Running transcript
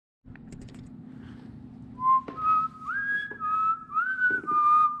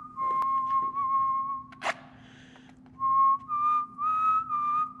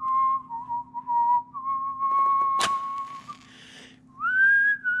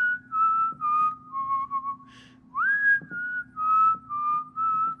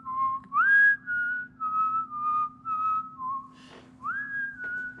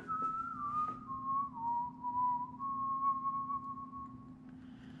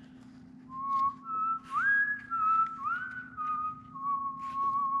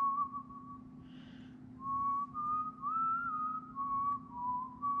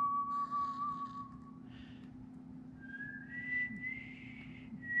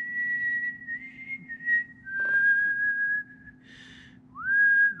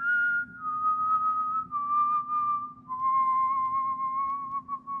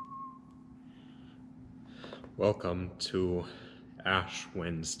Welcome to Ash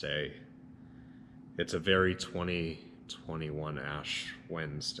Wednesday. It's a very 2021 Ash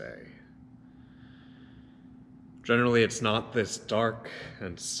Wednesday. Generally, it's not this dark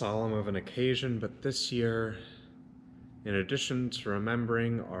and solemn of an occasion, but this year, in addition to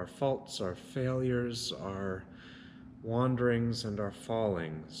remembering our faults, our failures, our wanderings, and our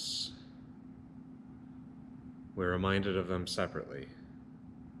fallings, we're reminded of them separately.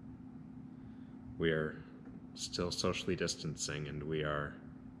 We're still socially distancing, and we are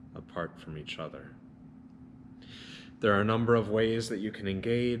apart from each other. There are a number of ways that you can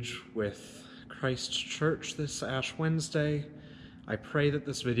engage with Christ Church this Ash Wednesday. I pray that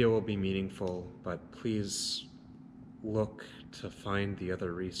this video will be meaningful, but please look to find the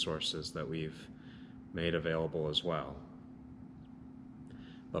other resources that we've made available as well.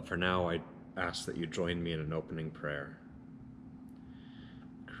 But for now, I ask that you join me in an opening prayer.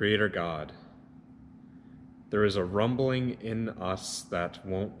 Creator God, there is a rumbling in us that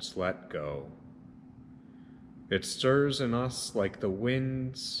won't let go. It stirs in us like the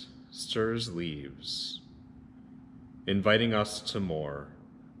wind stirs leaves, inviting us to more,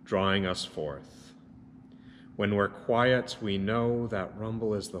 drawing us forth. When we're quiet, we know that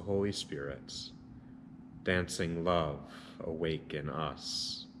rumble is the Holy Spirit, dancing love awake in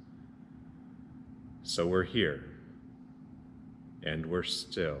us. So we're here, and we're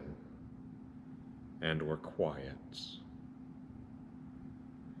still, and we're quiet.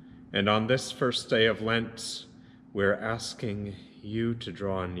 And on this first day of Lent, we're asking you to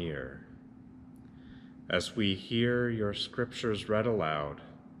draw near. As we hear your scriptures read aloud,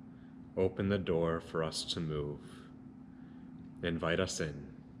 open the door for us to move. Invite us in.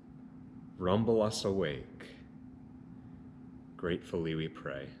 Rumble us awake. Gratefully we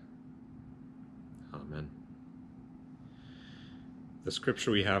pray. Amen. The scripture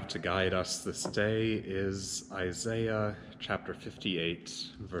we have to guide us this day is Isaiah chapter 58,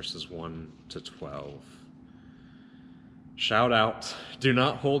 verses 1 to 12. Shout out, do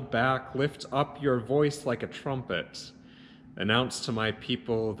not hold back, lift up your voice like a trumpet. Announce to my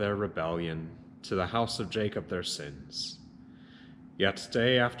people their rebellion, to the house of Jacob their sins. Yet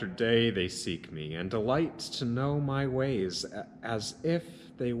day after day they seek me, and delight to know my ways, as if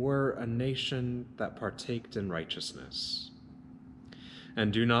they were a nation that partaked in righteousness.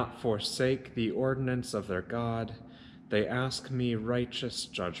 And do not forsake the ordinance of their God. They ask me righteous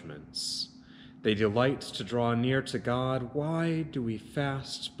judgments. They delight to draw near to God. Why do we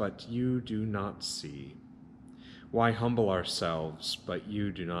fast, but you do not see? Why humble ourselves, but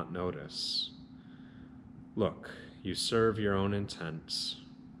you do not notice? Look, you serve your own intent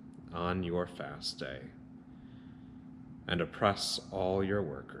on your fast day, and oppress all your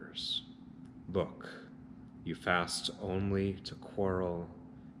workers. Look, you fast only to quarrel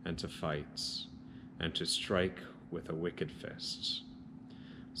and to fight and to strike with a wicked fist.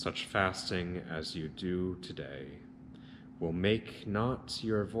 Such fasting as you do today will make not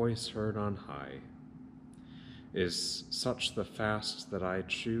your voice heard on high. Is such the fast that I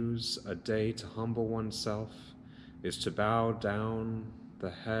choose, a day to humble oneself, is to bow down the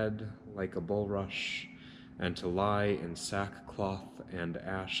head like a bulrush and to lie in sackcloth and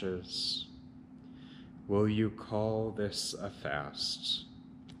ashes? Will you call this a fast,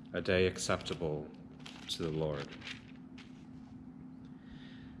 a day acceptable to the Lord?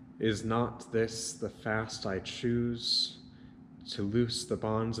 Is not this the fast I choose, to loose the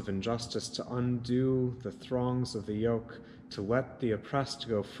bonds of injustice, to undo the thongs of the yoke, to let the oppressed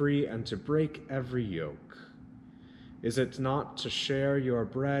go free, and to break every yoke? Is it not to share your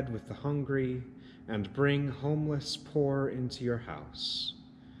bread with the hungry, and bring homeless poor into your house?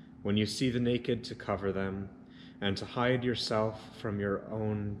 When you see the naked, to cover them, and to hide yourself from your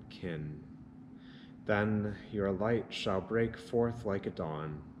own kin. Then your light shall break forth like a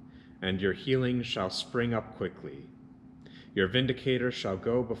dawn, and your healing shall spring up quickly. Your vindicator shall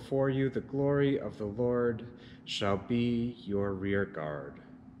go before you, the glory of the Lord shall be your rear guard.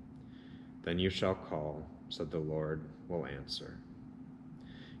 Then you shall call, so the Lord will answer.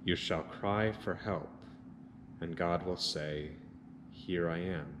 You shall cry for help, and God will say, here I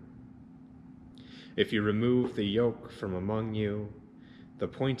am. If you remove the yoke from among you, the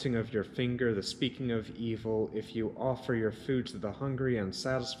pointing of your finger, the speaking of evil, if you offer your food to the hungry and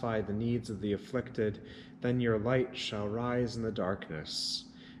satisfy the needs of the afflicted, then your light shall rise in the darkness,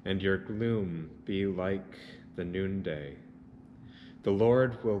 and your gloom be like the noonday. The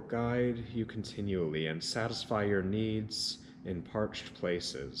Lord will guide you continually and satisfy your needs in parched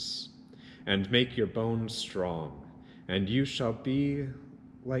places, and make your bones strong, and you shall be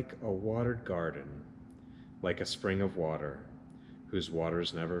like a watered garden, like a spring of water, whose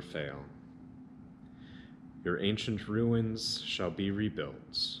waters never fail. Your ancient ruins shall be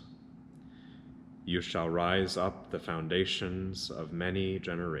rebuilt. You shall rise up the foundations of many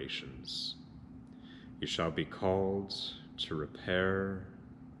generations. You shall be called to repair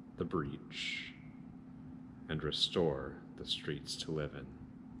the breach and restore the streets to live in.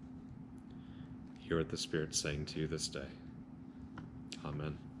 Hear what the Spirit's saying to you this day.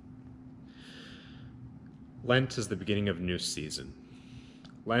 Amen. Lent is the beginning of a new season.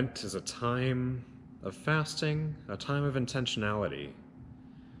 Lent is a time of fasting, a time of intentionality,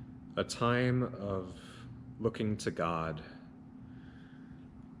 a time of looking to God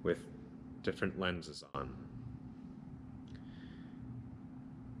with different lenses on.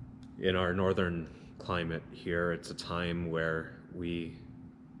 In our northern climate here, it's a time where we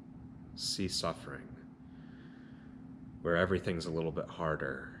see suffering, where everything's a little bit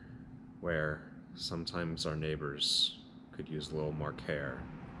harder, where sometimes our neighbors could use a little more care.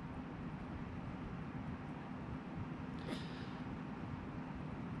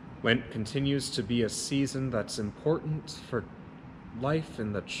 Lent continues to be a season that's important for life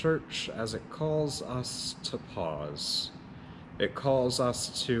in the church as it calls us to pause. It calls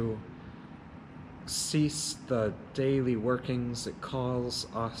us to cease the daily workings. It calls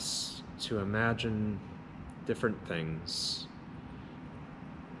us to imagine different things,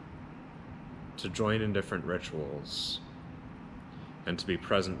 to join in different rituals, and to be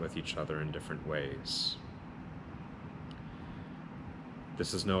present with each other in different ways.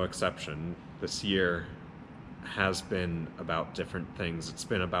 This is no exception. This year has been about different things. It's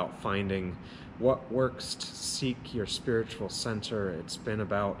been about finding what works to seek your spiritual center. It's been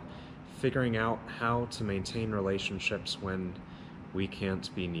about figuring out how to maintain relationships when we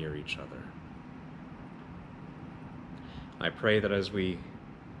can't be near each other. I pray that as we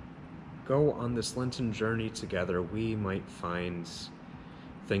go on this Lenten journey together, we might find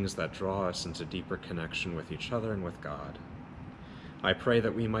things that draw us into deeper connection with each other and with God. I pray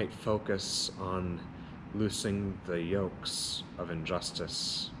that we might focus on loosing the yokes of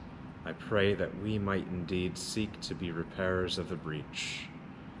injustice. I pray that we might indeed seek to be repairers of the breach,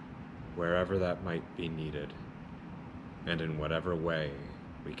 wherever that might be needed, and in whatever way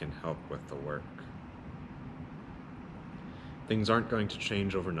we can help with the work. Things aren't going to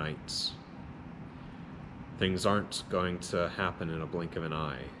change overnight. Things aren't going to happen in a blink of an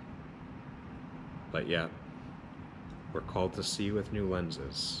eye. But yet, we're called to see with new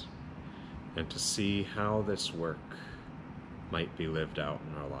lenses and to see how this work might be lived out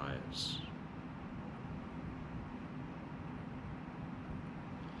in our lives.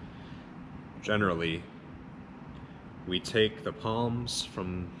 Generally, we take the palms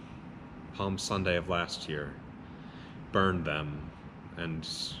from Palm Sunday of last year, burn them, and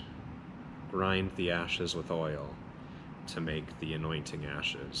grind the ashes with oil to make the anointing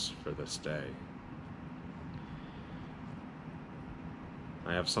ashes for this day.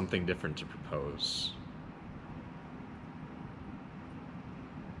 I have something different to propose.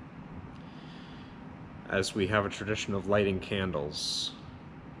 As we have a tradition of lighting candles,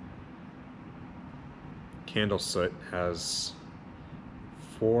 candle soot has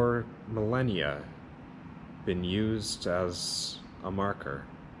for millennia been used as a marker.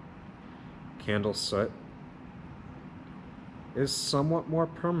 Candle soot is somewhat more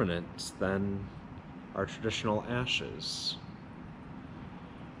permanent than our traditional ashes.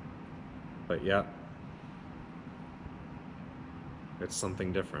 But yet, it's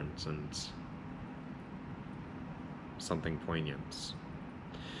something different and something poignant.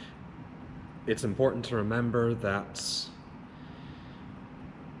 It's important to remember that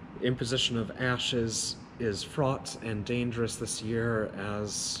imposition of ashes is fraught and dangerous this year,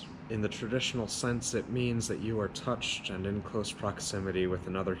 as in the traditional sense it means that you are touched and in close proximity with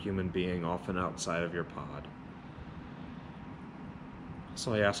another human being, often outside of your pod.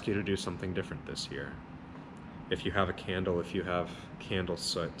 So I ask you to do something different this year. If you have a candle, if you have candle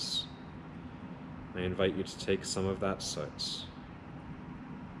soot, I invite you to take some of that soot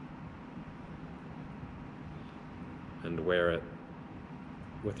and wear it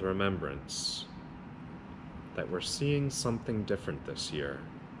with remembrance that we're seeing something different this year.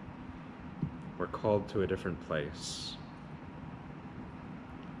 We're called to a different place.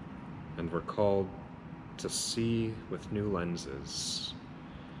 And we're called to see with new lenses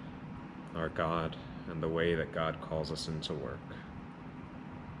our God and the way that God calls us into work.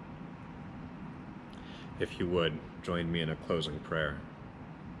 If you would, join me in a closing prayer.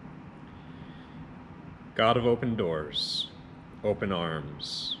 God of open doors, open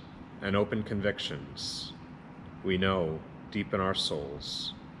arms, and open convictions, we know deep in our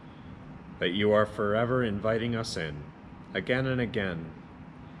souls that you are forever inviting us in, again and again,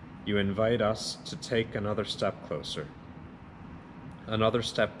 You invite us to take another step closer, another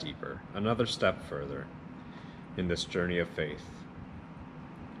step deeper, another step further in this journey of faith.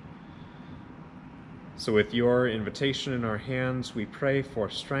 So with your invitation in our hands, we pray for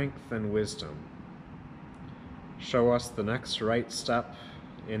strength and wisdom. Show us the next right step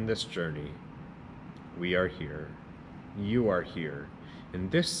in this journey. We are here. You are here.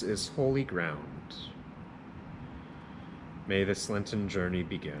 And this is holy ground. May this Lenten journey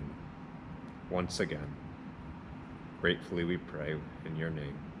begin once again. Gratefully we pray in your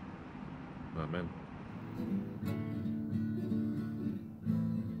name. Amen.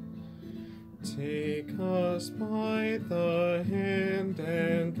 Take us by the hand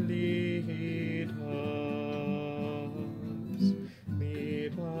and lead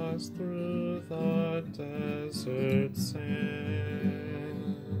us through the desert sands.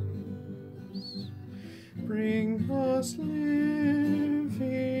 Bring us